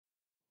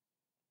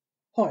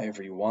Hi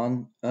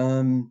everyone.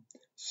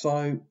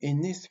 So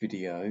in this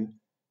video,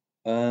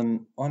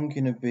 I'm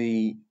going to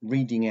be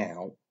reading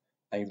out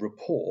a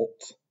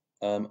report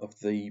of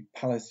the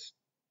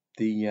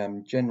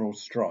general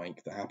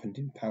strike that happened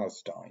in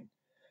Palestine.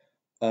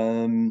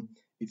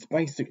 It's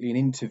basically an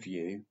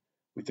interview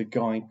with a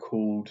guy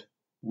called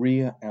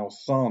Ria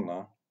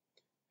Al-Sana,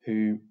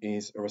 who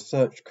is a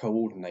research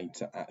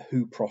coordinator at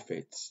Who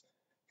Profits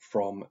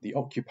from the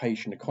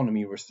Occupation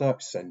Economy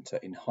Research Center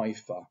in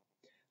Haifa,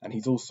 and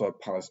he's also a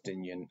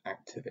Palestinian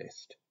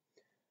activist.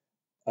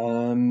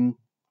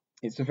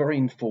 It's a very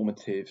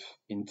informative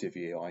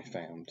interview, I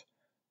found.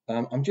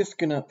 I'm just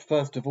going to,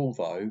 first of all,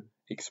 though,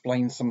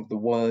 explain some of the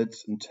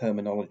words and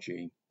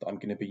terminology that I'm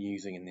going to be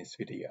using in this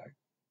video.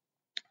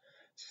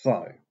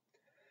 So,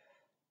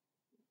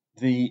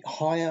 the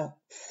Higher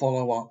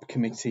Follow-Up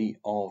Committee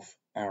of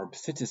Arab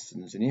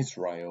Citizens in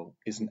Israel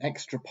is an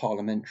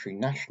extra-parliamentary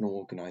national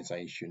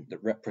organisation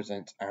that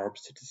represents Arab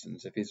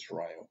citizens of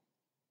Israel.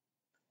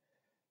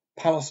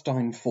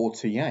 Palestine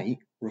 48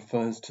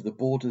 refers to the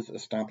borders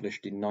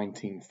established in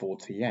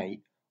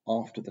 1948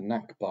 after the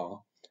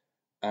Nakba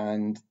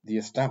and the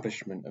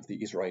establishment of the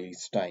Israeli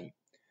state.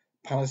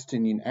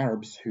 Palestinian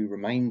Arabs who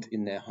remained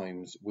in their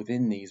homes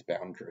within these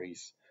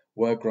boundaries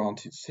were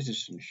granted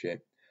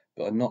citizenship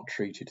but are not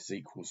treated as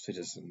equal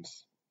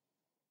citizens.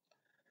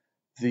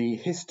 The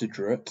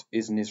Histadrut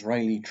is an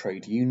Israeli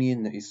trade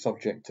union that is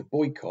subject to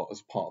boycott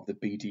as part of the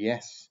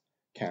BDS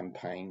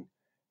campaign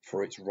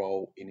for its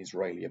role in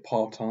Israeli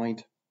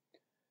apartheid.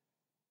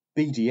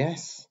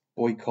 BDS,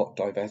 Boycott,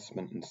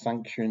 Divestment and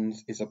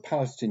Sanctions, is a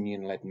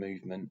Palestinian-led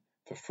movement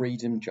for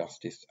freedom,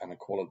 justice and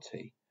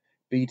equality.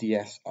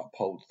 BDS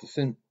upholds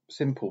the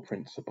simple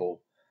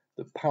principle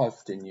that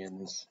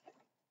Palestinians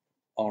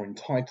are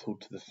entitled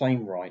to the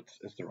same rights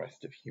as the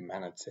rest of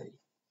humanity.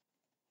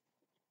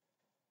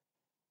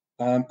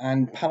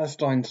 And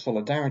Palestine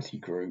Solidarity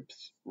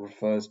Groups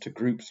refers to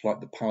groups like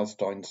the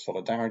Palestine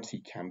Solidarity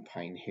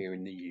Campaign here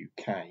in the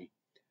UK.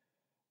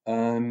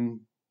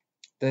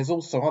 There's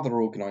also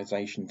other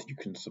organisations you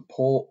can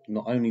support,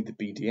 not only the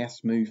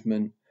BDS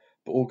movement,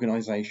 but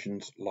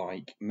organisations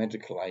like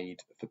Medical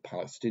Aid for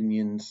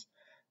Palestinians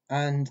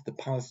and the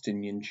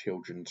Palestinian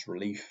Children's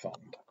Relief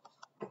Fund.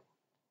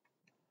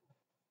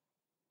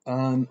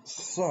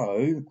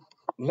 So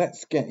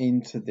let's get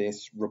into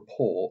this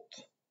report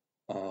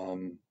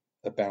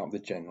about the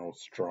general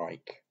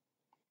strike.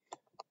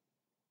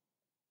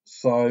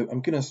 So I'm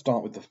going to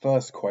start with the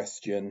first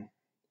question.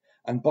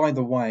 And by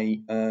the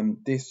way,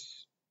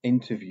 this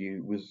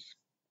interview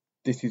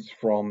this is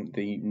from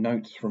the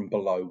Notes from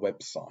Below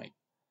website.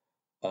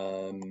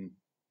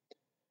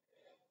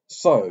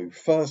 So,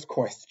 first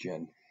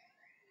question.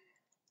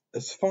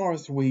 As far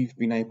as we've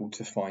been able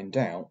to find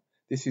out,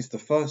 this is the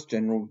first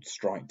general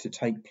strike to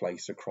take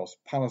place across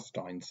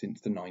Palestine since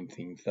the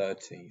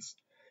 1930s.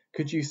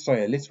 Could you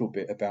say a little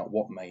bit about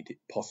what made it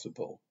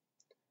possible?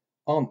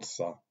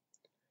 Answer.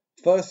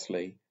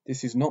 Firstly,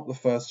 this is not the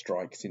first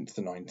strike since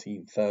the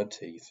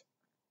 1930s.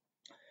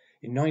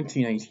 In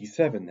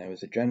 1987, there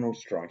was a general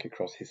strike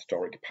across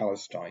historic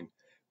Palestine,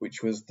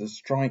 which was the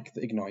strike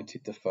that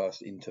ignited the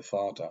First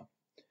Intifada.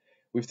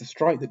 With the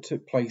strike that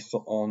took place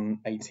on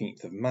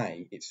 18th of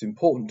May, it's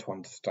important to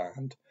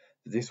understand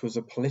that this was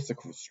a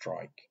political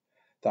strike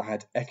that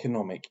had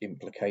economic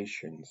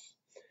implications.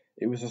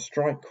 It was a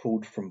strike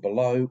called from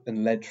below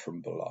and led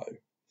from below.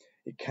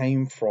 It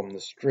came from the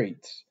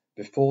streets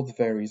before the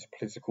various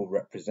political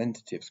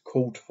representatives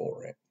called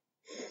for it.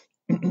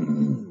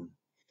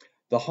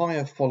 The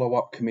Higher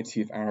Follow-Up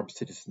Committee of Arab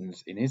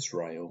Citizens in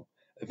Israel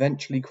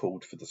eventually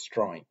called for the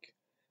strike.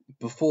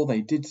 Before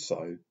they did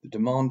so, the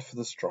demand for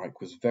the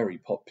strike was very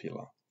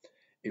popular.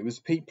 It was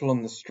people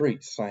on the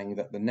streets saying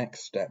that the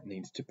next step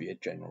needs to be a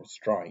general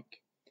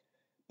strike.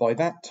 By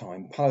that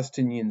time,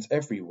 Palestinians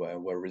everywhere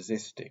were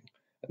resisting,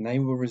 and they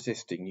were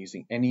resisting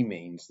using any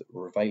means that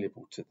were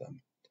available to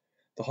them.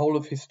 The whole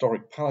of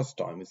historic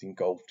Palestine was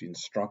engulfed in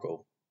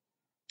struggle.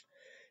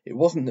 It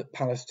wasn't that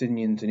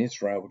Palestinians in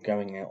Israel were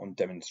going out on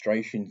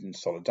demonstrations in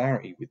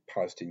solidarity with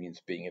Palestinians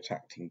being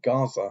attacked in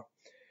Gaza.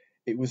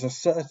 It was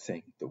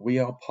asserting that we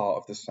are part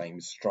of the same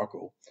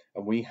struggle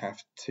and we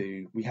have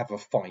a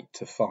fight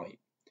to fight.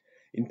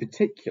 In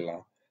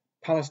particular,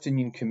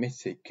 Palestinian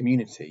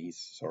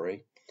communities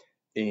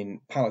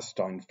in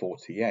Palestine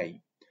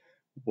 48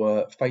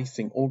 were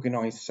facing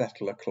organised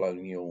settler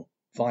colonial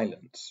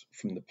violence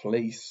from the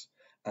police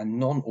and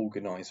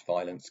non-organised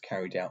violence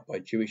carried out by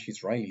Jewish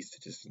Israeli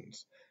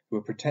citizens who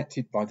were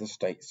protected by the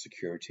state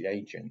security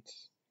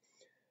agents.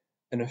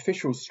 An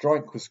official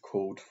strike was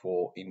called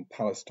for in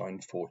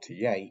Palestine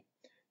 48,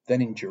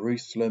 then in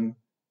Jerusalem,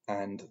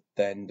 and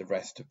then the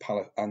rest of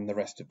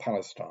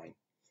Palestine.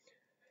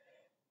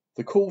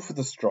 The call for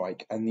the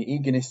strike and the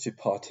eagerness to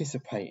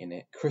participate in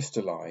it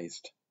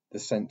crystallized the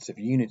sense of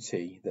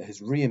unity that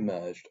has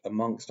re-emerged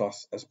amongst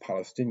us as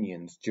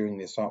Palestinians during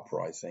this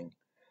uprising,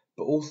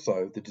 but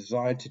also the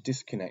desire to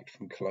disconnect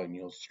from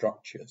colonial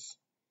structures.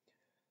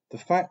 The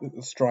fact that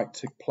the strike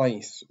took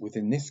place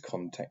within this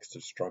context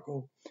of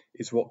struggle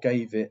is what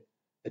gave it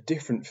a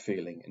different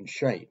feeling and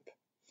shape.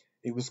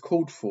 It was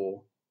called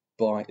for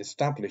by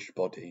established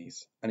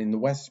bodies, and in the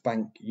West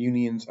Bank,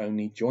 unions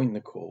only joined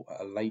the call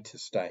at a later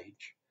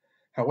stage.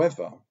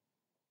 However,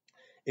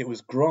 it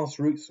was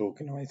grassroots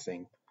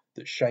organising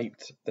that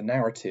shaped the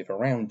narrative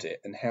around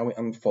it and how it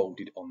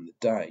unfolded on the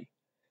day.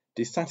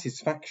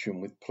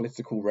 Dissatisfaction with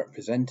political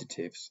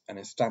representatives and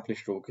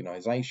established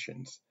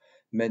organisations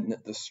meant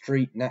that the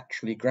street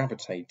naturally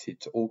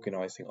gravitated to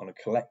organising on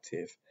a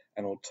collective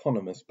and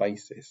autonomous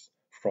basis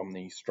from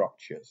these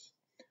structures.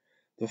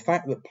 The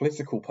fact that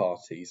political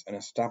parties and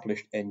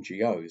established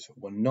NGOs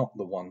were not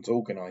the ones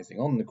organising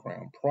on the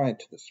ground prior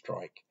to the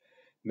strike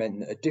meant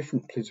that a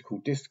different political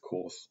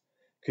discourse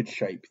could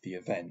shape the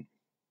event.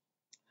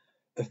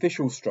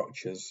 Official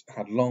structures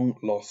had long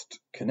lost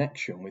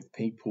connection with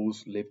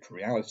people's lived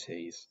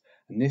realities,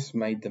 and this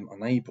made them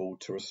unable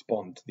to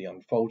respond to the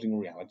unfolding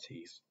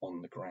realities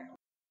on the ground.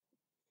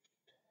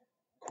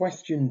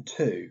 Question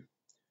 2.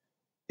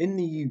 In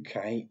the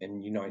UK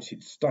and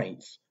United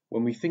States,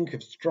 when we think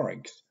of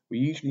strikes, we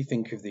usually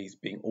think of these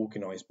being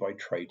organised by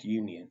trade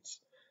unions,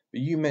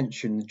 but you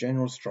mentioned the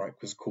general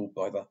strike was called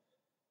by the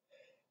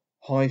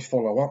High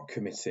Follow-Up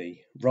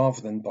Committee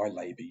rather than by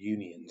labour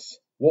unions.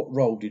 What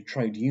role did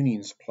trade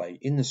unions play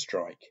in the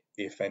strike,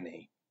 if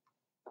any?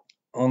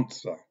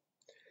 Answer.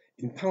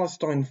 In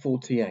Palestine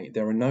 48,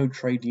 there are no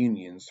trade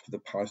unions for the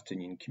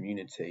Palestinian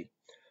community.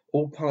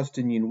 All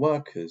Palestinian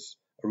workers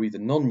are either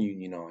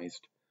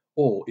non-unionised,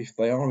 or if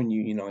they are in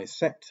unionised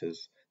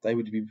sectors, they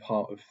would be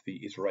part of the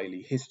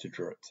Israeli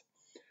Histadrut.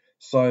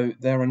 So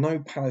there are no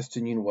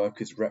Palestinian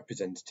workers'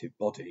 representative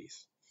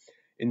bodies.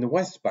 In the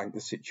West Bank,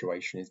 the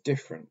situation is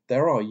different.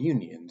 There are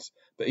unions,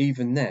 but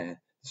even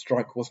there, the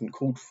strike wasn't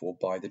called for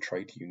by the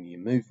trade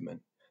union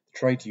movement. The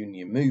trade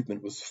union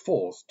movement was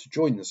forced to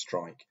join the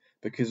strike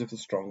because of the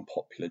strong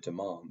popular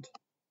demand.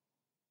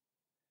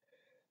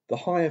 The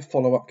Higher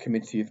Follow-Up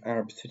Committee of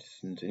Arab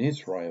Citizens in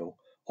Israel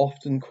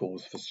often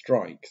calls for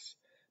strikes,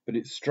 but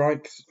it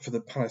strikes for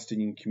the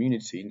Palestinian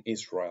community in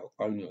Israel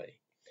only.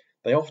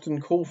 They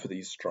often call for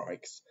these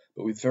strikes,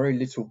 but with very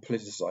little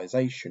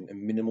politicization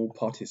and minimal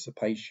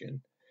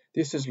participation.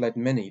 This has led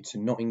many to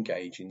not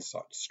engage in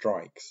such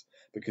strikes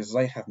because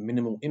they have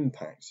minimal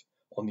impact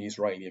on the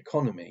Israeli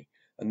economy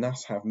and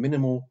thus have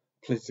minimal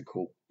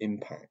political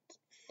impact.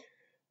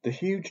 The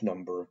huge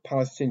number of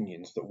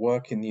Palestinians that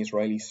work in the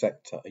Israeli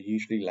sector are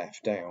usually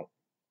left out.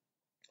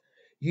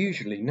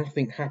 Usually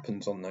nothing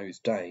happens on those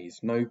days,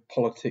 no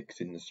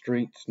politics in the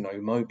streets, no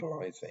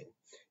mobilizing.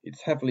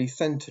 It's heavily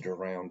centered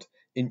around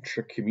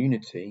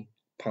intra-community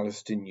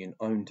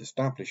Palestinian-owned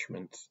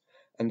establishments,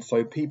 and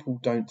so people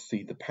don't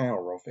see the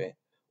power of it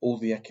or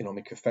the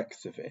economic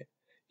effects of it.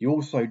 You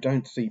also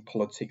don't see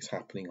politics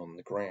happening on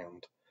the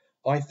ground.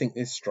 I think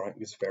this strike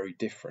is very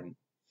different.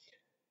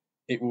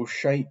 It will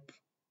shape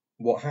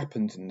what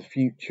happens in the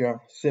future,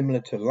 similar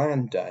to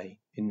Land Day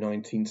in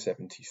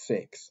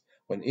 1976,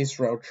 when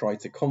Israel tried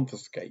to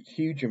confiscate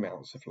huge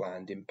amounts of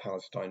land in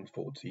Palestine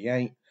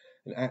 48,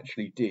 and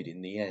actually did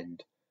in the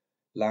end.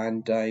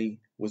 Land Day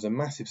was a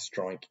massive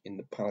strike in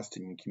the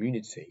Palestinian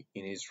community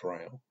in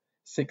Israel.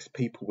 6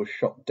 people were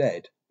shot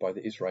dead by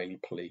the Israeli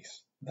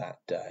police that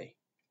day.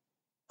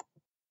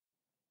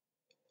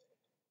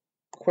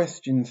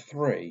 Question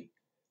 3.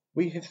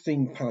 We have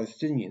seen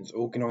Palestinians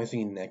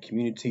organising in their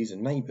communities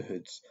and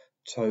neighbourhoods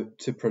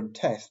to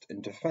protest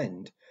and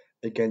defend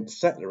against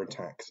settler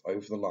attacks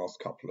over the last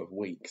couple of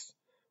weeks.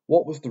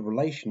 What was the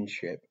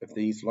relationship of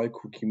these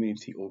local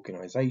community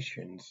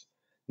organisations,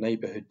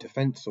 neighbourhood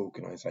defence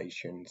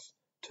organisations,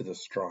 to the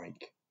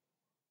strike?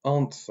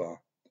 Answer.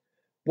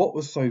 What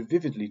was so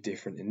vividly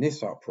different in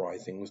this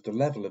uprising was the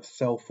level of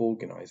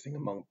self-organising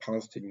among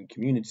Palestinian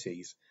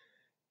communities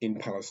in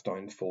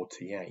Palestine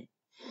 48.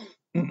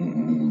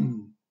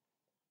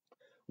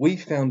 We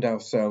found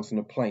ourselves in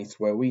a place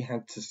where we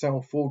had to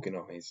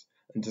self-organise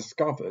and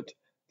discovered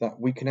that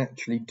we can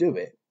actually do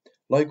it.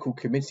 Local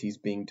committees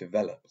being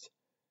developed,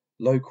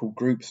 local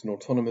groups and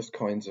autonomous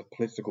kinds of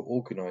political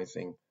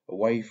organising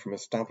away from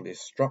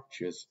established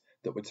structures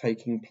that were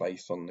taking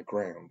place on the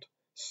ground.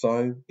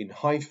 So, in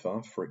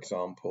Haifa, for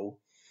example,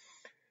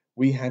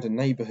 we had a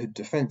neighbourhood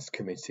defence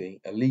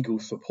committee, a legal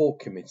support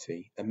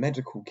committee, a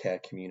medical care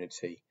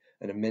community,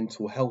 and a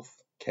mental health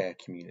care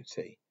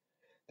community.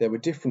 There were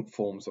different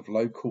forms of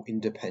local,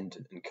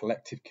 independent and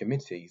collective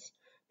committees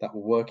that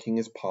were working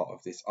as part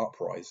of this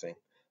uprising,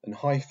 and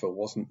Haifa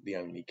wasn't the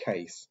only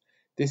case.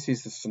 This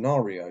is the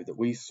scenario that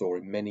we saw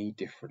in many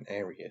different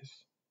areas.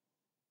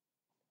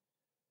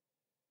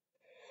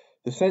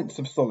 The sense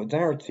of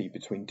solidarity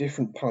between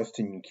different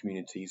Palestinian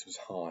communities was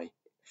high.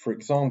 For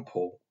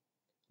example,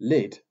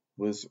 Lyd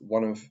was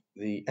one of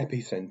the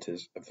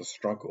epicenters of the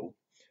struggle.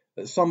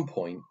 At some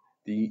point,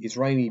 the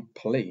Israeli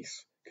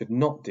police could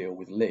not deal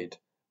with Lyd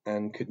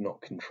and could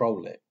not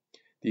control it.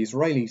 The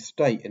Israeli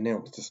state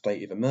announced a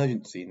state of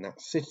emergency in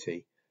that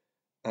city,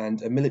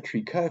 and a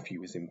military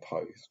curfew was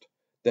imposed.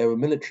 There were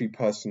military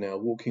personnel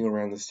walking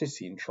around the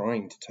city and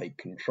trying to take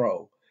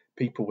control.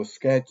 People were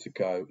scared to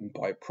go and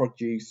buy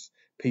produce,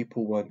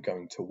 people weren't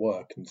going to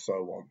work, and so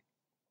on.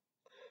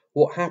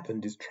 What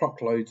happened is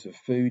truckloads of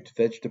food,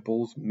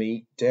 vegetables,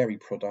 meat, dairy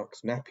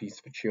products, nappies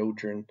for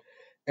children,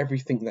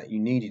 everything that you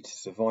needed to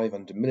survive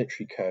under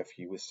military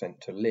curfew was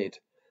sent to Lyd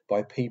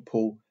by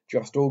people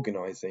just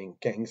organising,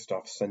 getting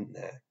stuff sent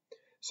there.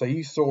 So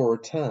you saw a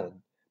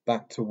return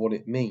back to what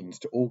it means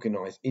to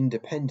organise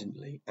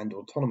independently and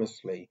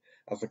autonomously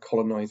as a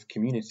colonised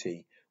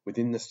community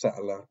within the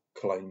settler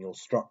colonial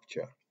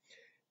structure.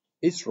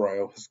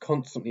 Israel has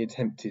constantly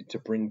attempted to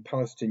bring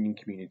Palestinian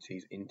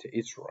communities into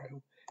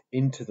Israel,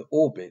 into the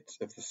orbit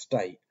of the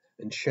state,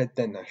 and shed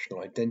their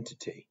national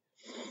identity,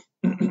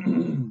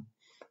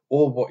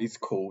 or what is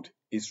called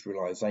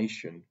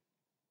Israelization.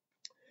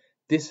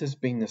 This has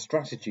been the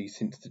strategy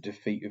since the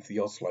defeat of the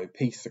Oslo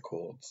Peace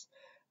Accords,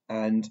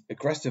 and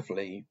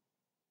aggressively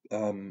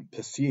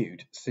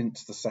pursued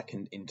since the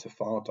Second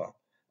Intifada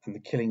and the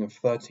killing of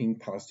 13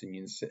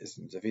 Palestinian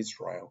citizens of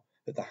Israel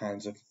at the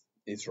hands of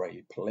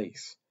Israeli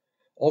police.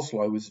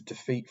 Oslo was a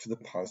defeat for the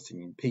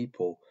Palestinian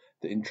people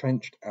that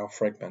entrenched our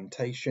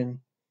fragmentation.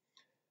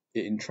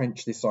 It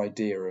entrenched this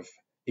idea of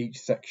each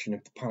section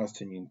of the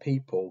Palestinian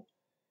people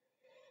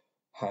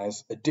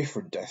has a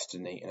different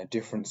destiny and a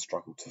different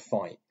struggle to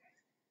fight.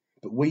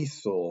 But we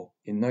saw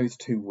in those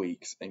 2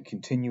 weeks and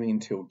continuing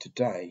until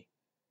today,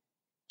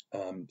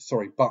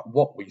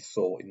 what we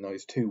saw in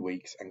those 2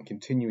 weeks and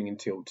continuing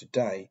until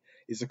today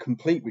is a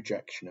complete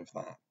rejection of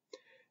that.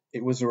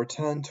 It was a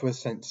return to a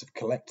sense of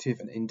collective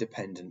and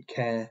independent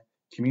care,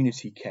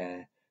 community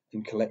care,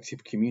 and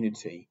collective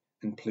community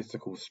and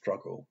political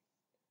struggle.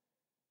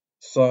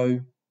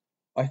 So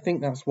I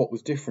think that's what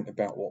was different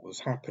about what was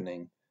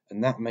happening,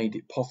 and that made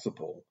it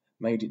possible,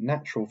 made it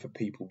natural for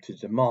people to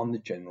demand the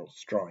general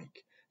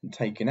strike and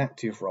take an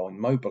active role in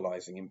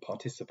mobilising and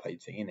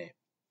participating in it.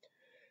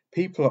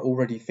 People are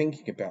already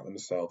thinking about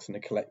themselves in a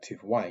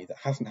collective way that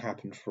hasn't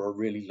happened for a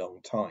really long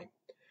time.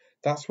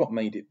 That's what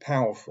made it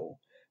powerful,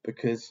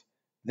 because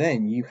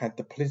then you had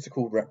the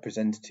political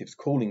representatives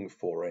calling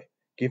for it,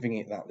 giving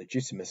it that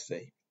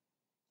legitimacy.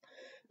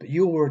 But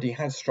you already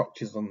had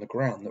structures on the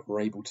ground that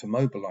were able to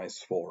mobilise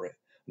for it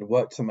and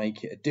work to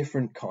make it a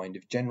different kind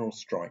of general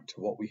strike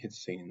to what we had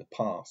seen in the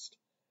past.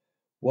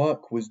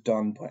 Work was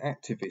done by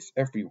activists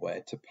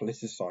everywhere to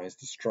politicise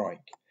the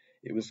strike.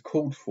 It was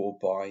called for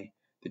by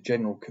the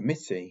General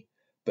Committee,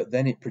 but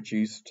then it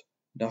produced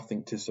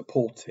nothing to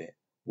support it.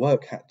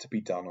 Work had to be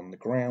done on the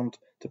ground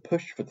to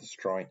push for the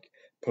strike,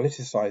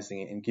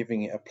 politicising it and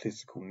giving it a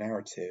political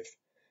narrative.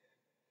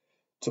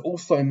 To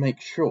also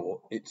make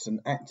sure it's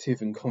an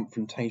active and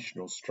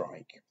confrontational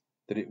strike,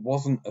 that it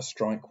wasn't a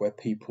strike where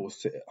people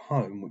sit at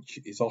home, which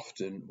is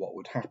often what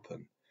would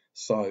happen.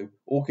 So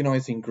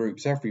organising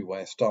groups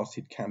everywhere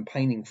started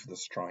campaigning for the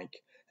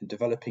strike and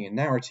developing a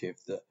narrative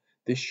that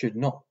this should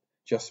not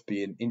just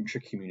be an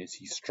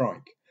intra-community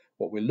strike.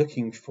 What we're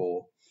looking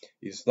for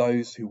is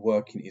those who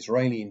work in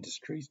Israeli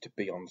industries to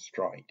be on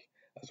strike,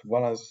 as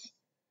well as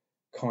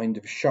kind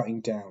of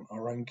shutting down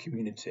our own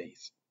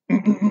communities.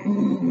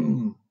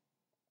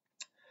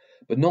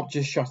 But not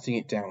just shutting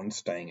it down and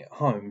staying at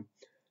home.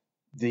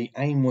 The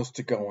aim was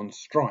to go on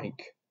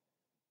strike,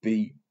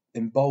 be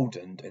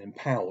emboldened and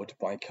empowered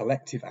by a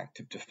collective act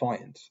of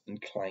defiance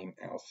and claim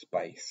our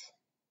space.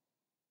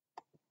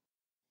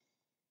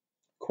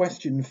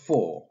 Question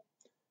 4.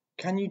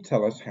 Can you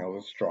tell us how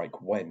the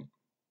strike went?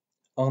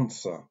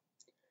 Answer.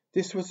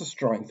 This was a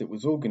strike that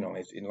was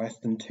organised in less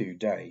than 2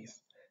 days.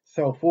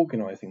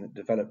 Self-organising that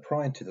developed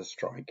prior to the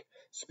strike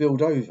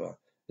spilled over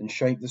and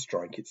shaped the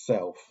strike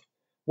itself.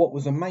 What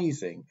was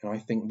amazing, and I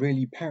think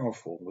really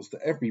powerful, was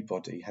that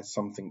everybody had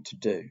something to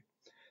do.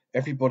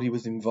 Everybody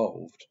was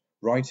involved.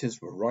 Writers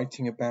were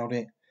writing about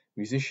it.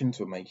 Musicians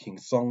were making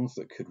songs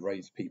that could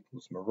raise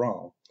people's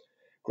morale.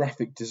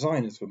 Graphic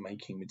designers were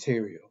making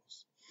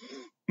materials.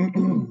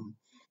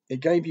 It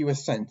gave you a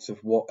sense of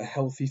what a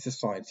healthy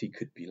society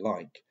could be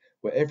like,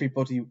 where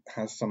everybody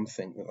has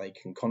something that they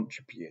can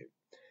contribute.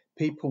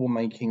 People were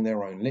making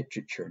their own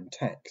literature and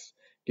text,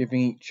 giving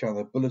each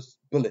other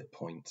bullet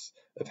points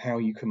of how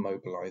you can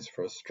mobilise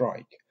for a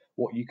strike,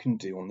 what you can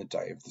do on the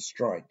day of the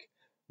strike,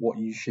 what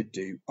you should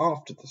do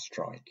after the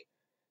strike.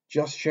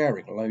 Just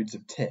sharing loads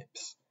of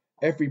tips.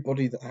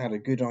 Everybody that had a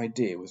good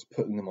idea was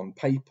putting them on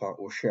paper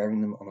or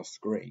sharing them on a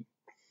screen.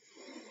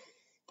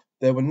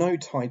 There were no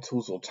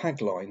titles or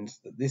taglines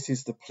that this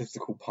is the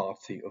political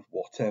party of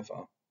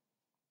whatever.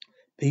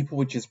 People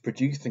were just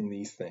producing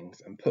these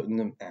things and putting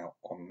them out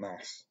en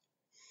masse.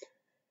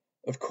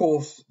 Of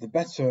course, the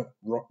better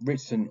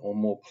written or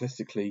more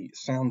politically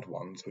sound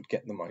ones would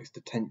get the most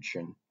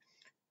attention.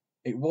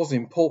 It was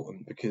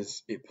important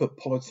because it put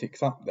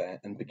politics up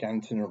there and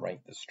began to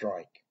narrate the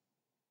strike.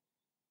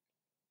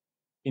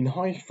 In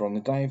Haifa, on the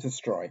day of the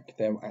strike,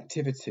 there were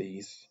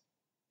activities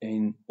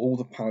in all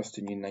the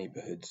Palestinian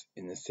neighbourhoods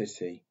in the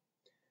city.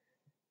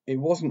 It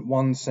wasn't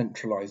one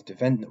centralised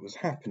event that was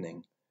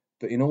happening,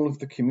 but in all of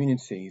the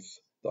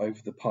communities that over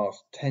the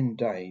past 10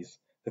 days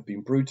have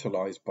been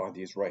brutalised by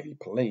the Israeli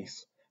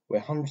police, where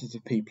hundreds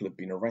of people have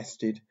been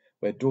arrested,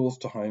 where doors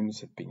to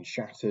homes have been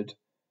shattered,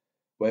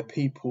 where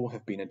people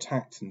have been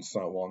attacked and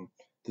so on,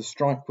 the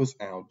strike was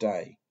our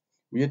day.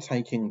 We are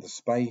taking the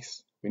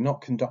space. We're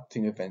not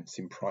conducting events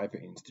in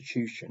private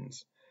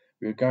institutions.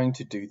 We are going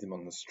to do them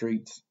on the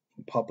streets,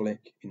 in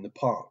public, in the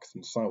parks,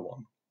 and so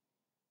on.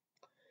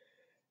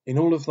 In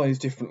all of those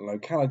different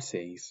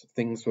localities,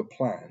 things were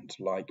planned,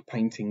 like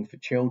painting for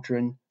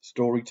children,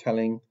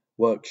 storytelling,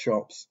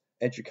 workshops,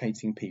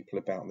 educating people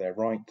about their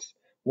rights,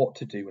 what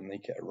to do when they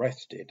get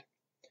arrested.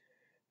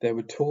 There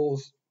were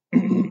tours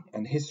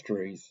and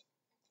histories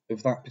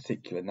of that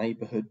particular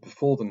neighbourhood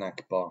before the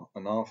Nakba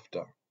and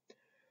after.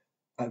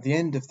 At the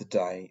end of the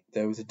day,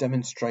 there was a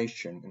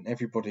demonstration that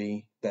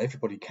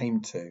everybody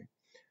came to.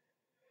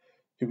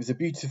 It was a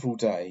beautiful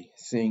day,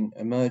 seeing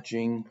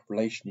emerging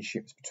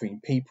relationships between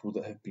people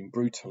that have been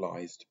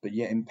brutalised but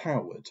yet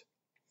empowered,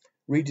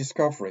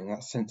 rediscovering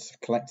that sense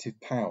of collective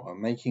power,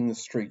 making the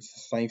streets a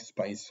safe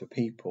space for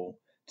people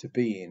to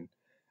be in,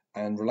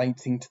 and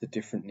relating to the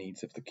different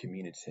needs of the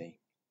community.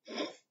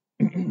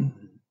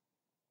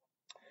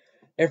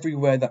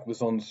 Everywhere that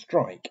was on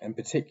strike, and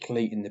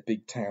particularly in the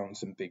big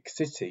towns and big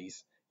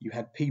cities, you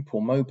had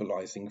people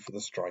mobilising for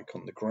the strike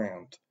on the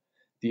ground.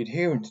 The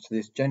adherence to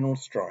this general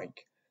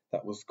strike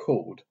that was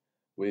called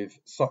with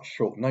such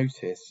short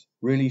notice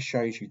really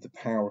shows you the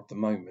power of the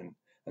moment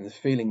and the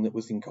feeling that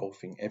was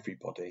engulfing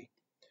everybody.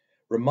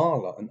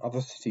 Ramallah and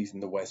other cities in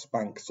the West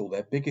Bank saw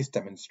their biggest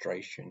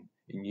demonstration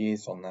in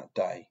years on that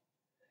day.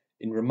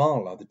 In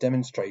Ramallah, the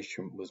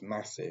demonstration was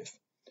massive.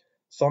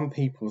 Some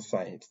people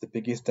say it's the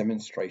biggest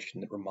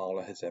demonstration that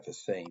Ramallah has ever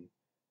seen.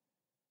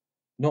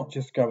 Not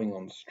just going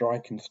on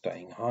strike and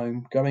staying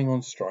home, going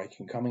on strike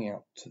and coming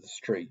out to the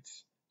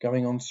streets,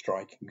 going on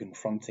strike and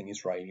confronting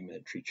Israeli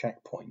military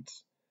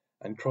checkpoints,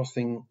 and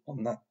crossings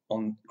on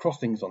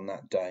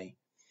that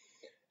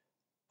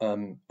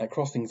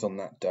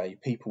day,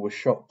 people were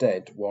shot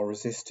dead while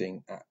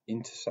resisting at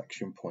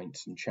intersection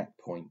points and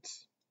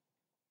checkpoints.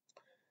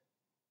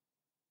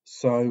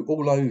 So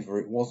all over,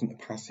 it wasn't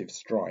a passive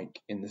strike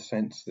in the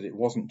sense that it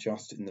wasn't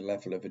just in the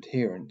level of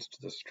adherence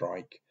to the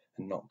strike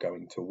and not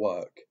going to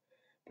work,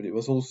 but it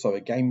was also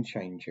a game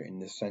changer in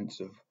the sense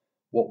of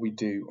what we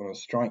do on a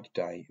strike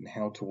day and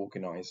how to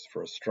organise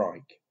for a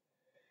strike.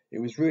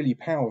 It was really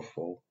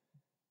powerful,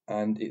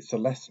 and it's a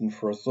lesson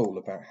for us all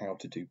about how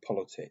to do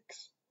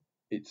politics.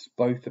 It's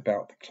both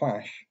about the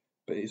clash,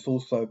 but it's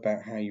also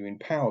about how you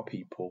empower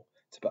people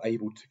to be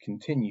able to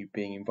continue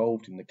being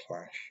involved in the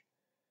clash.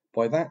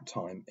 By that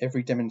time,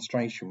 every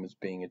demonstration was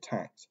being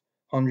attacked.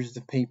 Hundreds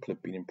of people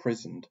had been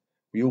imprisoned.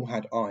 We all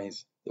had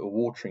eyes that were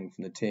watering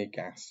from the tear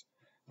gas.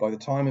 By the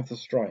time of the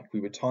strike, we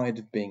were tired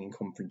of being in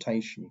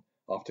confrontation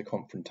after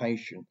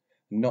confrontation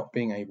and not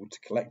being able to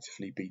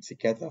collectively be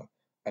together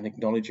and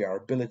acknowledge our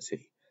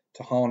ability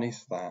to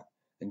harness that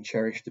and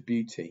cherish the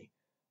beauty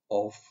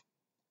of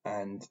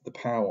and the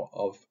power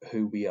of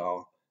who we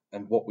are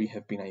and what we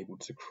have been able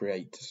to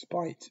create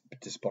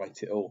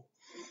despite it all.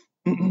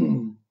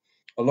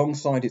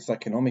 Alongside its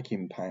economic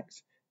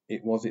impact,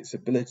 it was its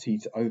ability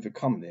to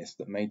overcome this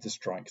that made the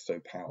strike so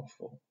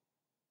powerful.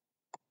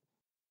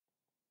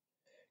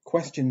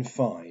 Question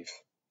 5.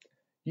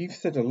 You've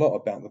said a lot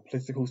about the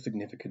political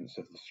significance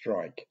of the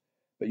strike,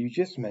 but you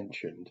just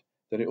mentioned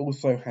that it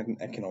also had an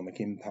economic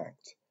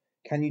impact.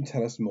 Can you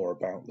tell us more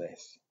about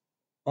this?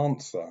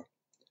 Answer.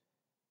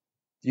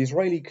 The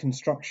Israeli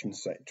construction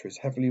sector is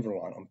heavily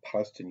reliant on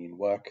Palestinian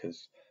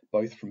workers,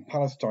 both from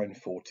Palestine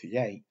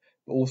 48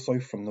 but also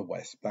from the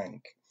West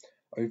Bank.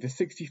 Over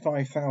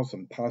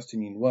 65,000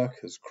 Palestinian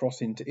workers cross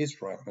into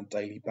Israel on a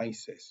daily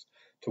basis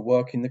to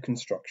work in the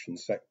construction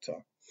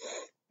sector.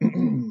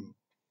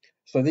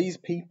 So these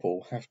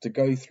people have to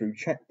go through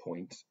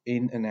checkpoints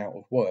in and out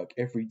of work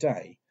every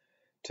day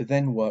to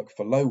then work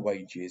for low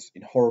wages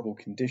in horrible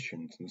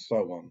conditions and so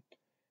on.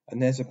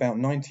 And there's about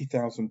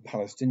 90,000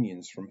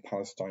 Palestinians from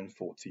Palestine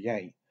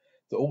 48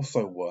 that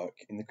also work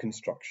in the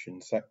construction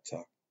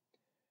sector.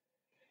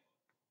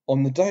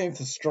 On the day of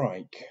the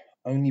strike,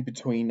 only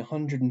between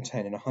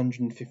 110 and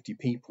 150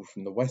 people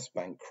from the West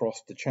Bank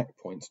crossed the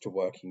checkpoints to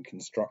work in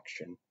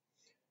construction.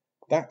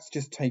 That's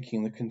just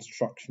taking the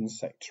construction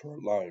sector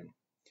alone.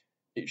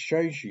 It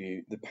shows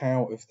you the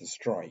power of the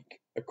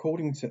strike.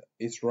 According to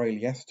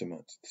Israeli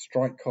estimates, the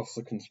strike costs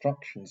the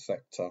construction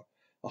sector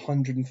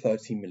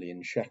 130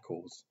 million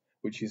shekels,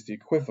 which is the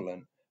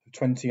equivalent of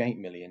 £28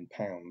 million,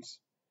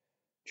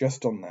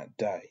 just on that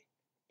day.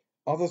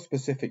 Other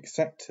specific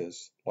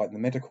sectors, like the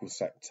medical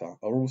sector,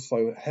 are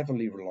also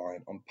heavily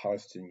reliant on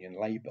Palestinian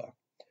labour.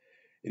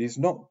 It is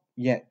not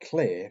yet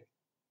clear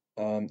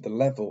the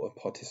level of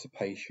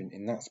participation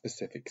in that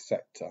specific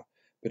sector,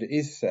 but it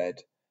is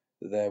said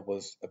that there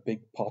was a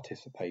big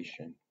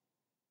participation.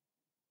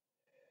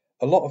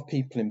 A lot of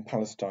people in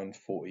Palestine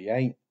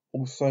 48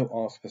 also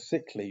ask for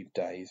sick leave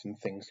days and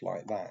things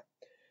like that,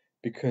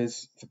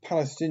 because for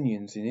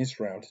Palestinians in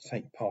Israel to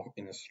take part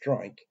in a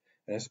strike,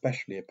 and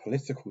especially a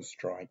political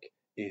strike,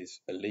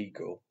 is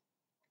illegal.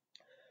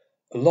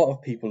 A lot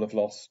of people have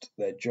lost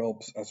their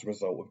jobs as a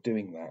result of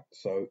doing that,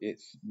 so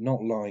it's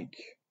not like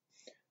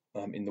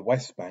in the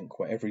West Bank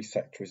where every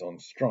sector is on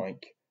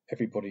strike,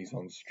 everybody's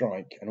on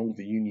strike and all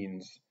the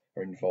unions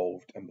are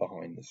involved and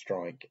behind the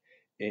strike.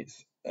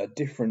 It's a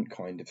different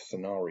kind of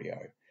scenario.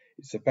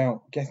 It's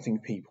about getting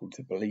people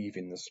to believe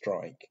in the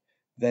strike,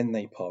 then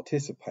they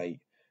participate,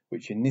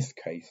 which in this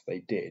case they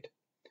did.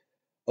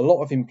 A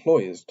lot of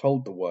employers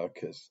told the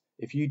workers,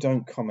 if you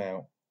don't come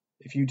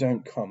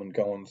and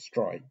go on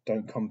strike,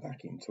 don't come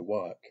back into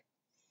work.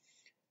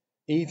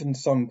 Even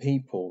some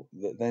people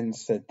that then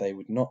said they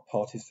would not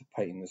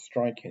participate in the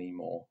strike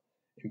anymore,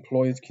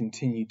 employers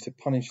continued to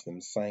punish them,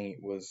 saying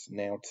it was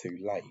now too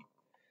late.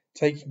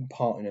 Taking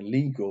part in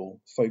a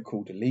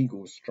so-called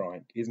illegal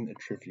strike isn't a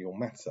trivial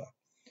matter.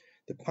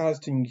 The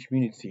Palestinian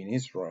community in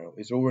Israel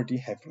is already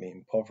heavily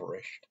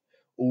impoverished,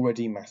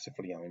 already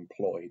massively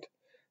unemployed,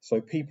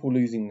 so people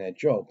losing their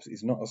jobs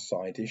is not a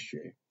side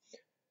issue.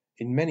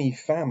 In many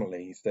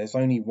families, there's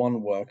only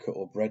one worker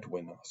or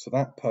breadwinner, so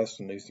that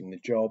person losing the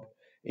job,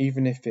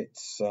 even if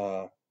it's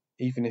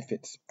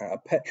at a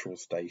petrol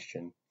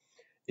station,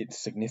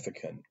 it's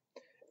significant.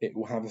 It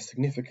will have a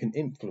significant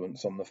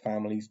influence on the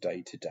family's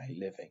day-to-day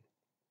living.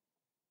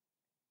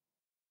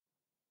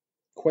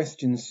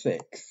 Question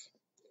 6.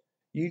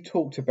 You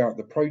talked about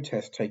the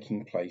protests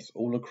taking place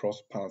all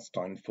across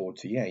Palestine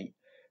 48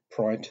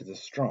 prior to the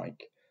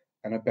strike,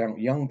 and about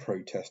young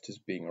protesters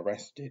being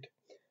arrested.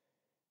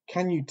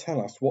 Can you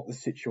tell us what the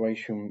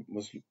situation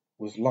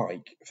was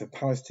like for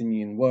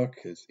Palestinian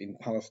workers in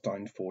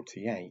Palestine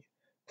 48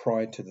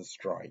 prior to the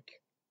strike?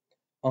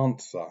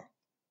 Answer.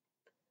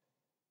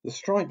 The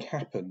strike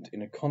happened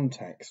in a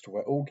context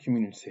where all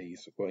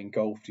communities were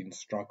engulfed in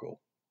struggle.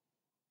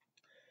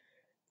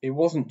 It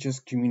wasn't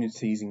just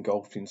communities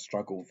engulfed in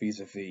struggle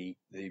vis-à-vis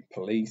the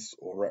police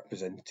or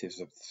representatives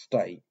of the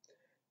state.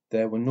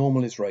 There were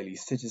normal Israeli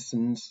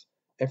citizens.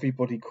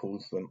 Everybody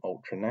calls them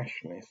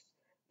ultra-nationalists,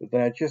 but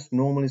they are just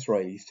normal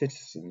Israeli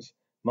citizens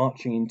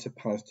marching into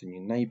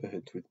Palestinian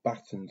neighborhoods with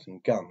batons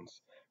and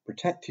guns,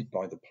 protected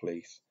by the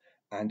police,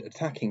 and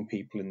attacking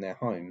people in their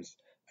homes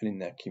and in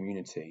their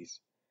communities.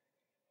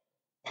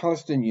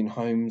 Palestinian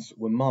homes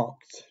were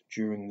marked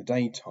during the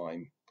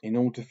daytime in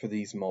order for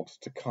these mobs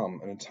to come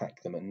and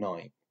attack them at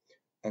night.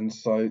 And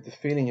so the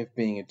feeling of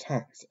being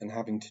attacked and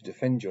having to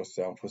defend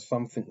yourself was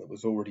something that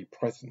was already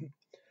present.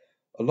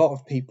 A lot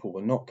of people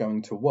were not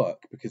going to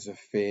work because of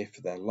fear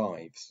for their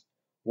lives.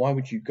 Why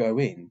would you go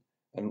in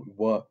and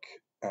work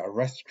at a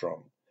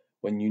restaurant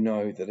when you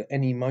know that at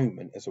any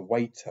moment as a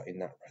waiter in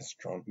that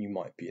restaurant you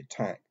might be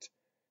attacked?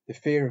 The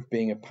fear of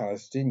being a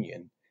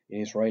Palestinian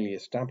in Israeli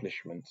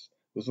establishments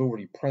was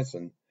already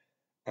present,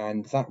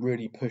 and that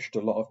really pushed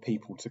a lot of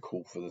people to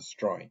call for the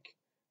strike.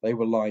 They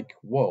were like,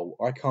 whoa,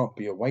 I can't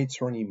be a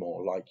waiter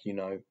anymore. Like,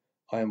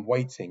 I am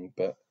waiting,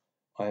 but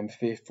I am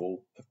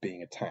fearful of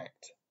being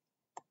attacked.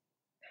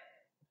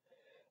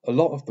 A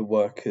lot of the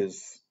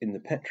workers in the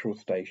petrol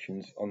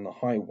stations on the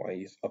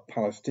highways are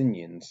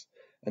Palestinians,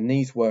 and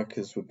these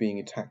workers were being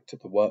attacked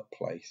at the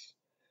workplace.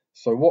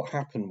 So what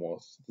happened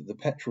was that the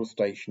petrol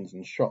stations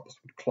and shops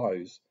would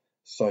close,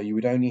 so you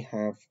would only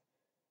have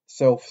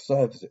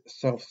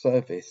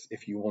self-service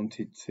if you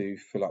wanted to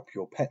fill up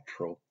your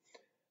petrol,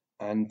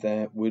 and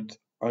there would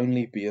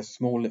only be a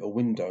small little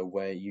window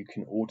where you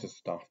can order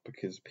stuff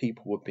because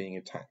people were being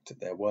attacked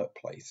at their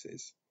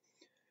workplaces.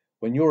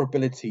 When your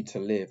ability to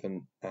live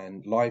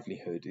and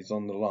livelihood is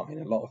on the line,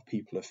 a lot of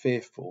people are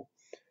fearful,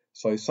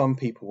 so some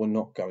people were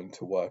not going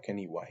to work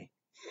anyway.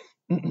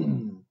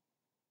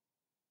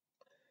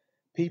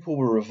 People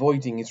were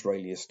avoiding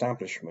Israeli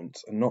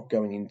establishments and not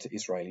going into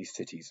Israeli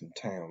cities and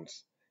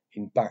towns.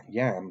 In Bat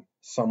Yam,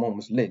 someone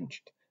was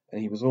lynched and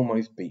he was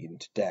almost beaten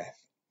to death.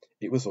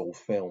 It was all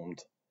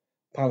filmed.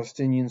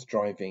 Palestinians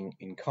driving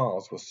in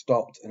cars were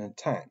stopped and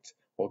attacked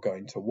while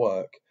going to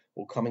work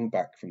or coming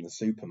back from the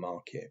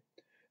supermarket.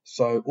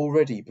 So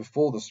already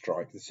before the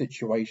strike, the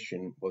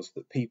situation was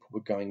that people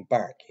were going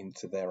back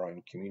into their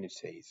own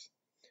communities.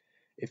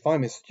 If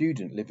I'm a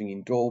student living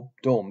in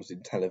dorms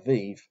in Tel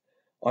Aviv,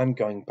 I'm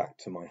going back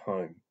to my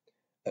home.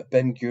 At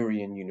Ben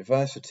Gurion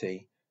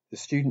University, the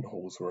student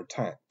halls were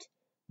attacked.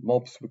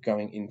 Mobs were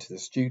going into the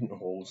student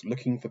halls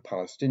looking for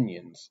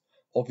Palestinians,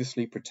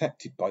 obviously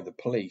protected by the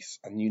police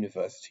and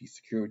university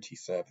security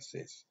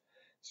services.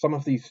 Some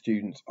of these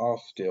students are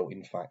still,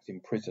 in fact,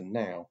 in prison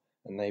now,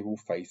 and they will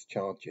face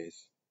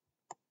charges.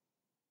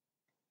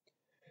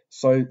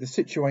 So the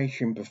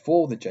situation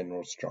before the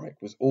general strike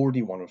was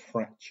already one of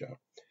fracture.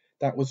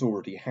 That was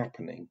already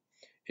happening.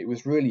 It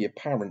was really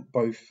apparent,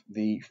 both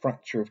the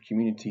fracture of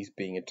communities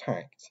being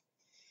attacked,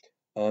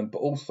 but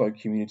also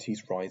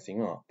communities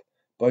rising up,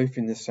 both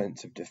in the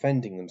sense of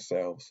defending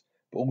themselves,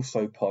 but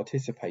also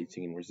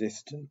participating in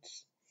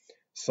resistance.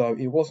 So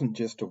it wasn't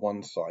just a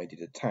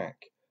one-sided attack.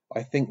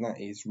 I think that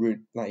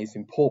is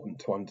important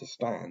to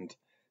understand,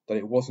 that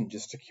it wasn't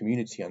just a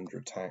community under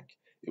attack,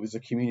 it was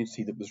a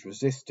community that was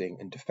resisting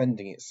and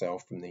defending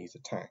itself from these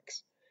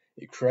attacks.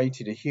 It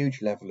created a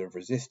huge level of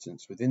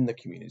resistance within the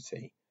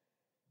community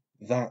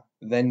that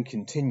then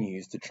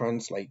continues to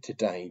translate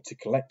today to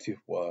collective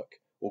work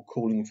or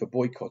calling for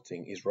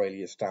boycotting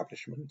Israeli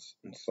establishments,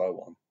 and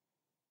so on.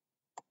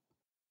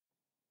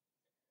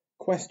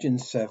 Question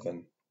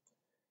 7.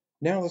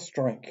 Now the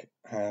strike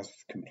has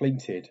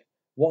completed,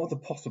 What are the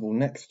possible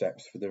next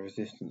steps for the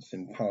resistance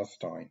in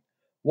Palestine?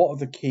 What are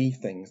the key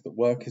things that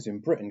workers in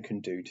Britain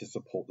can do to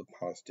support the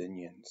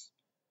Palestinians?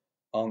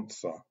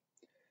 Answer.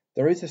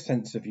 There is a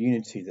sense of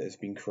unity that has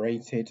been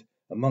created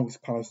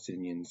amongst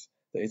Palestinians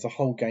that is a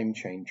whole game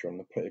changer on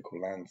the political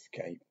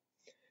landscape.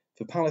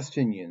 For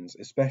Palestinians,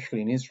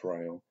 especially in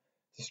Israel,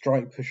 the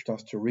strike pushed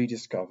us to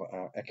rediscover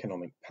our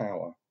economic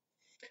power.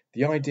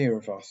 The idea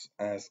of us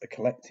as a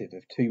collective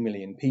of 2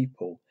 million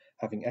people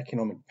having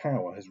economic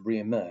power has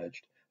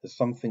re-emerged as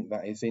something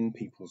that is in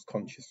people's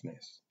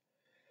consciousness.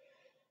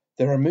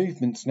 There are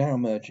movements now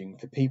emerging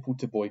for people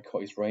to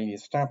boycott Israeli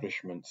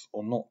establishments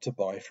or not to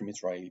buy from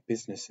Israeli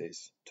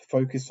businesses, to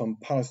focus on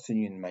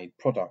Palestinian-made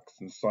products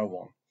and so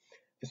on,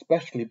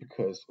 especially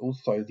because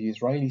also the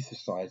Israeli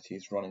society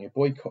is running a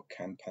boycott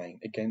campaign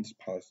against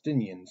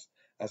Palestinians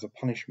as a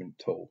punishment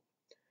tool.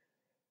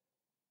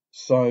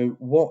 So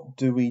what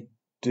do we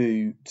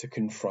do to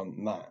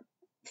confront that?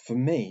 For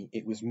me,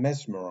 it was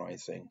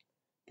mesmerizing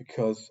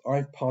because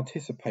I've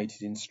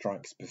participated in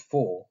strikes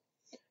before,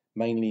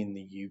 mainly in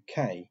the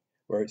UK,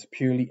 where it's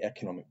purely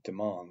economic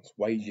demands,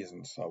 wages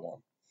and so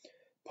on.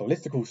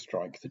 Political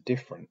strikes are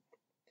different.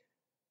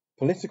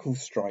 Political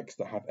strikes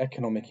that have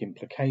economic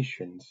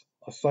implications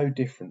are so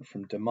different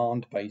from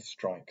demand-based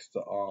strikes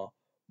that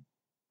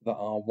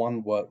are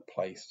one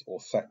workplace or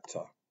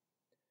sector.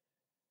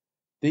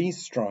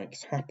 These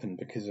strikes happen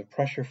because of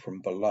pressure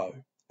from below,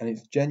 and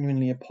it's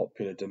genuinely a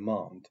popular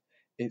demand.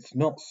 It's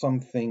not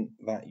something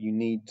that you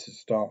need to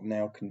start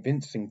now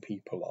convincing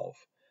people of,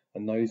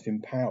 and those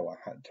in power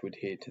had to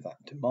adhere to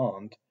that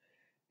demand.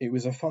 It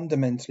was a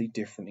fundamentally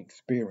different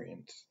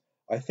experience.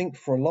 I think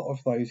for a lot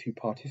of those who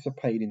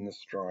participated in the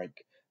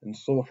strike and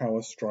saw how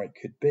a strike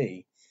could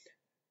be,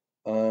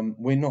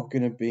 we're not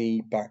going to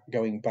be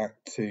going back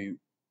to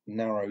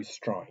narrow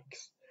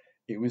strikes.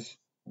 It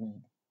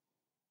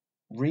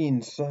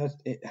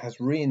has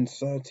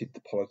reinserted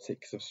the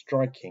politics of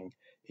striking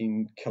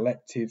in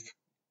collective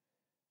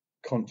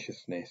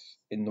consciousness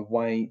in the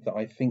way that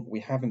I think we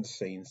haven't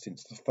seen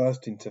since the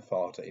first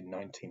Intifada in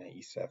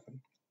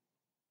 1987.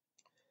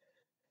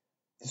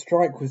 The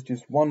strike was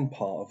just one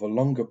part of a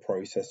longer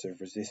process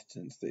of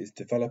resistance that is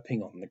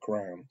developing on the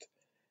ground.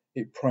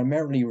 It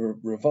primarily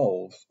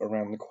revolves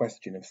around the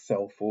question of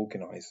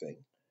self-organising.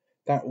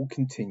 That will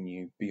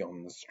continue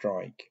beyond the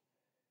strike.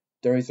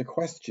 There is a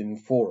question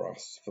for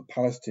us, for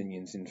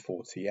Palestinians in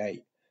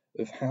 48,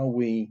 of how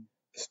we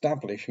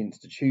establish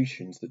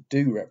institutions that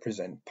do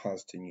represent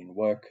Palestinian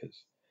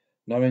workers,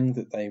 knowing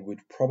that they would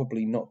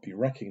probably not be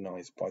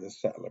recognised by the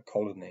settler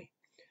colony.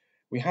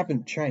 We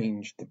haven't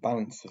changed the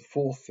balance of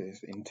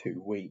forces in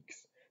 2 weeks.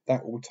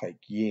 That will take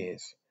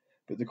years.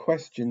 But the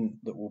question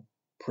that will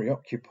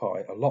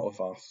preoccupy a lot of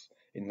us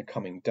in the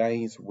coming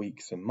days,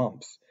 weeks and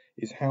months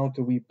is how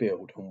do we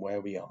build on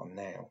where we are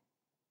now?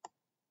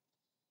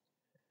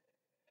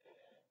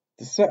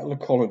 The settler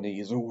colony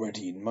is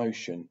already in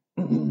motion.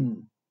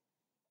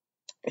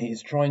 It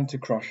is trying to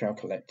crush our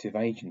collective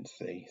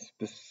agency,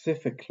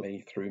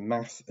 specifically through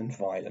mass and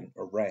violent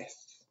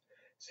arrests.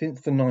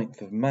 Since the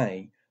 9th of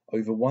May,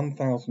 over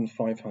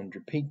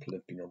 1,500 people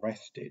have been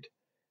arrested.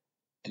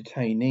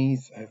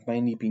 Detainees have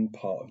mainly been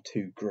part of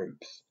 2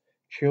 groups,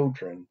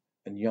 children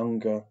and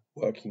younger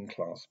working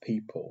class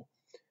people.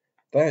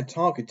 They are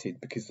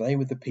targeted because they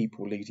were the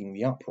people leading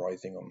the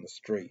uprising on the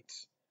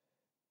streets.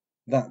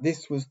 That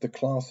this was the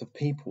class of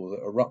people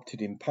that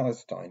erupted in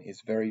Palestine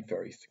is very,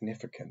 very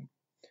significant.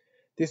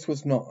 This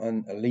was not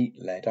an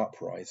elite-led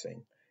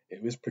uprising.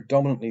 It was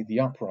predominantly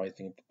the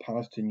uprising of the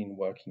Palestinian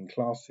working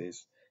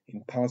classes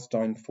in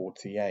Palestine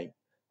 48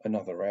 and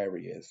other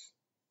areas.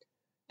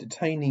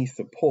 Detainee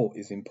support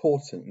is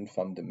important and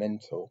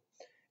fundamental.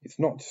 It's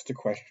not just a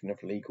question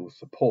of legal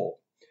support,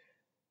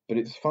 but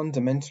it's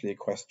fundamentally a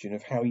question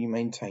of how you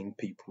maintain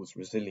people's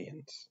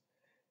resilience.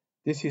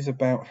 This is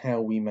about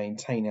how we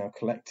maintain our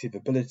collective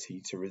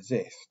ability to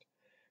resist,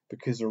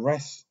 because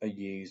arrests are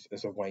used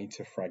as a way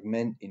to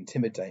fragment,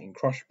 intimidate and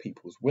crush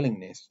people's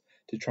willingness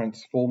to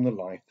transform the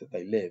life that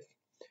they live.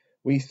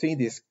 We see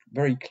this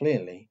very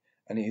clearly,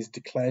 and it is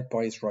declared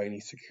by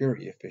Israeli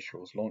security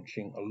officials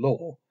launching a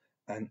law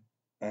and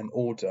an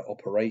order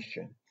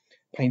operation,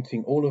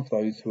 painting all of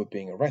those who are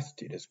being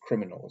arrested as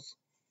criminals.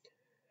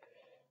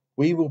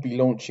 We will be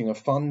launching a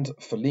fund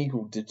for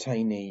legal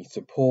detainee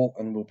support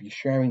and will be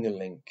sharing the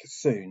link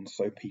soon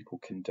so people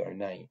can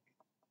donate.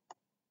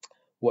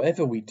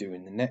 Whatever we do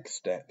in the next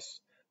steps,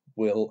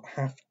 we'll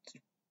have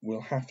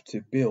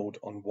to build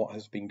on what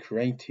has been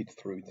created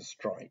through the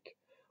strike.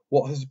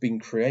 What has been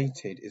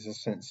created is a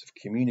sense of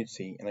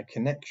community and a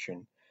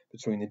connection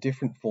between the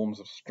different forms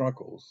of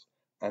struggles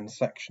and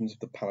sections of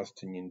the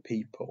Palestinian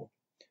people.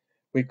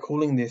 We're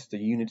calling this the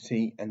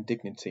Unity and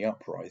Dignity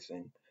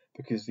Uprising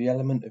because the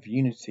element of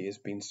unity has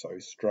been so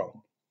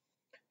strong.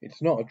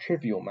 It's not a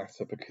trivial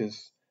matter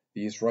because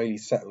the Israeli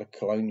settler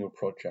colonial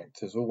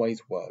project has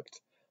always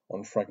worked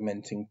on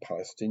fragmenting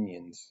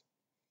Palestinians.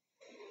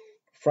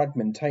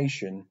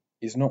 Fragmentation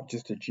is not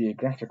just a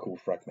geographical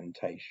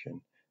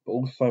fragmentation, but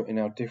also in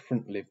our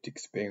different lived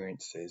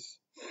experiences.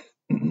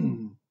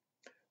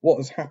 What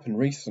has happened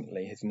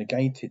recently has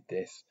negated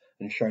this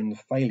and shown the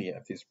failure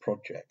of this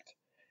project.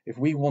 If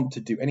we want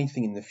to do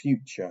anything in the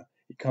future,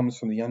 it comes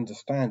from the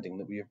understanding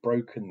that we have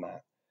broken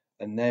that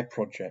and their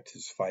project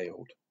has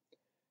failed.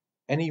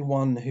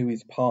 Anyone who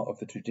is part of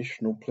the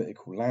traditional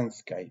political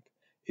landscape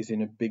is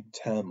in a big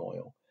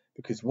turmoil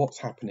because what's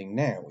happening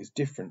now is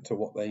different to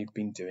what they've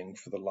been doing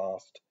for the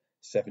last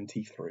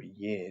 73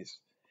 years.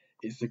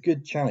 It's a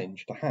good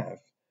challenge to have.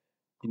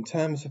 In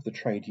terms of the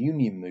trade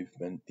union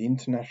movement, the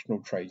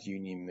international trade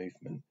union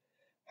movement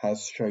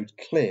has showed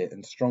clear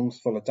and strong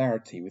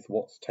solidarity with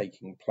what's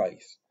taking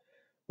place.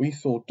 We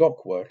saw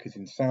dock workers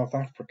in South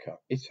Africa,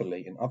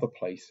 Italy and other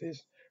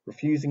places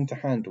refusing to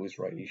handle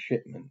Israeli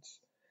shipments.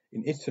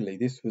 In Italy,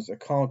 this was a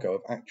cargo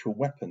of actual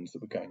weapons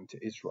that were going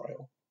to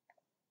Israel.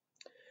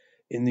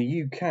 In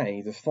the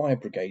UK, the Fire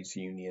Brigades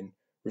Union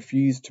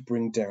refused to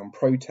bring down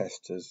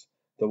protesters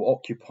that were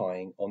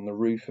occupying on the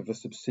roof of a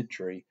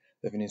subsidiary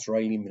of an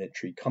Israeli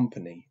military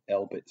company,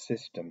 Elbit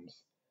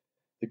Systems.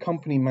 The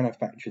company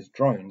manufactures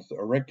drones that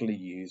are regularly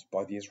used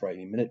by the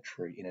Israeli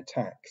military in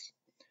attacks.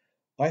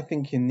 I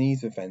think in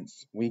these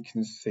events we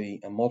can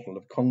see a model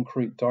of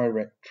concrete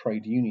direct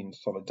trade union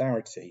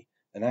solidarity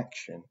and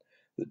action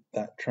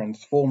that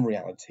transform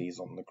realities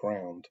on the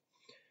ground.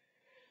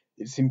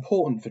 It's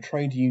important for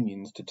trade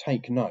unions to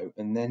take note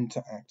and then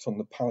to act on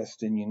the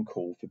Palestinian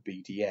call for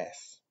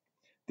BDS.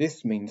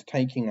 This means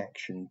taking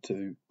action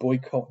to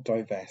boycott,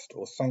 divest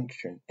or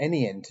sanction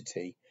any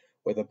entity,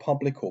 whether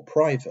public or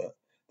private,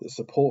 that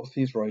supports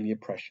the Israeli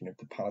oppression of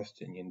the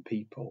Palestinian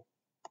people.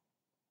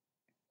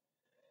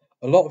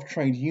 A lot of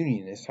trade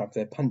unionists have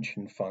their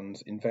pension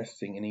funds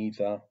investing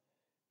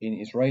in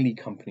Israeli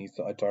companies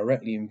that are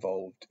directly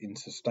involved in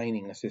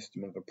sustaining a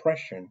system of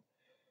oppression,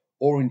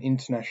 or in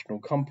international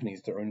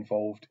companies that are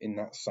involved in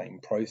that same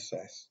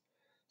process.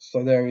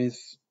 So there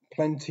is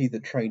plenty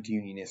that trade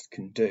unionists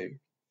can do.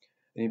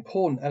 An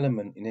important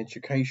element in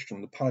education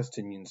on the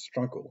Palestinian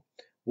struggle,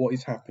 what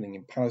is happening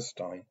in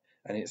Palestine,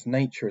 and its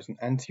nature as an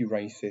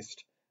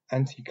anti-racist,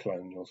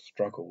 anti-colonial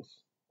struggle.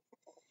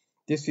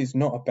 This is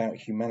not about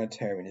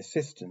humanitarian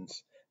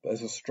assistance, but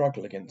as a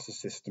struggle against a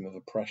system of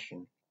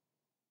oppression.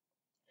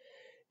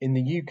 In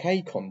the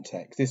UK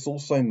context, this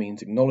also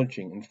means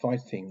acknowledging and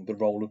fighting the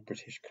role of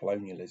British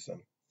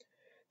colonialism.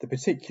 The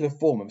particular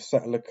form of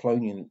settler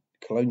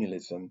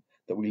colonialism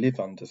that we live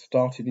under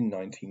started in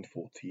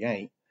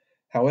 1948.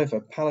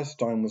 However,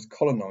 Palestine was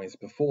colonised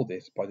before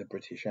this by the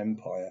British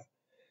Empire.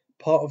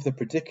 Part of the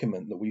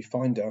predicament that we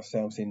find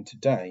ourselves in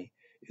today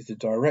is the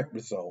direct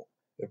result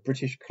of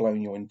British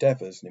colonial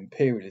endeavours and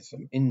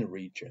imperialism in the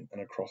region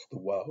and across the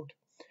world.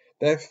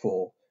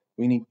 Therefore,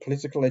 we need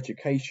political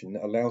education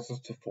that allows us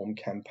to form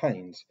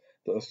campaigns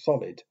that are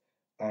solid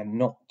and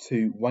not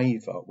to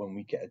waver when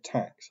we get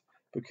attacked,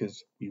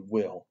 because we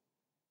will.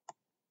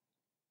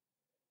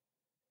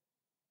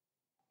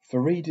 For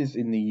readers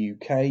in the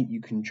UK,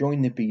 you can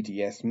join the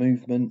BDS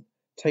movement,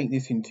 take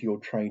this into your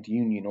trade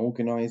union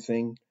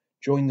organising,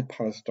 join the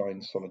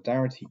Palestine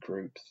solidarity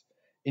groups,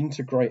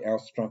 integrate our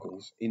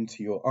struggles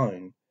into your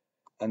own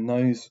and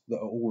those that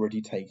are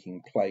already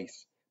taking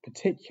place,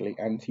 particularly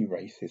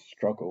anti-racist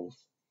struggles.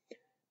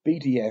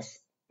 BDS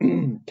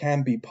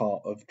can be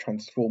part of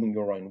transforming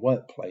your own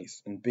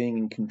workplace and being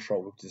in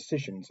control of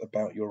decisions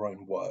about your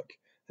own work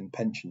and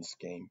pension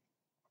scheme.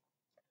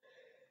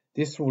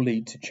 This will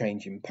lead to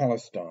change in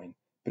Palestine,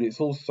 but it's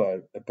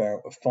also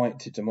about a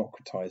fight to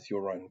democratise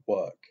your own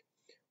work.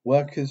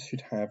 Workers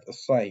should have a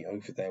say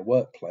over their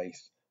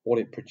workplace, what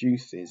it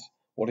produces,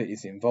 what it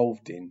is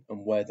involved in,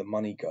 and where the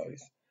money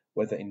goes,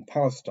 whether in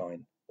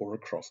Palestine or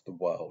across the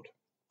world.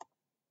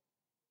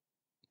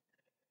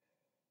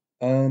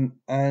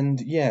 And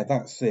yeah,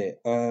 that's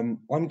it. I'm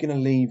going to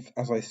leave,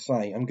 as I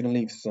say, I'm going to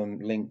leave some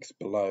links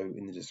below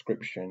in the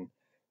description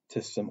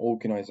to some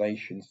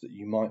organisations that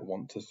you might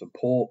want to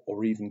support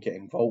or even get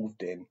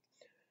involved in.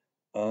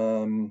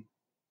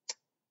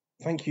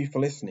 Thank you for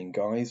listening,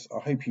 guys. I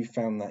hope you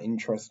found that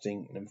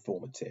interesting and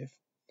informative.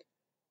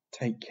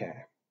 Take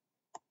care.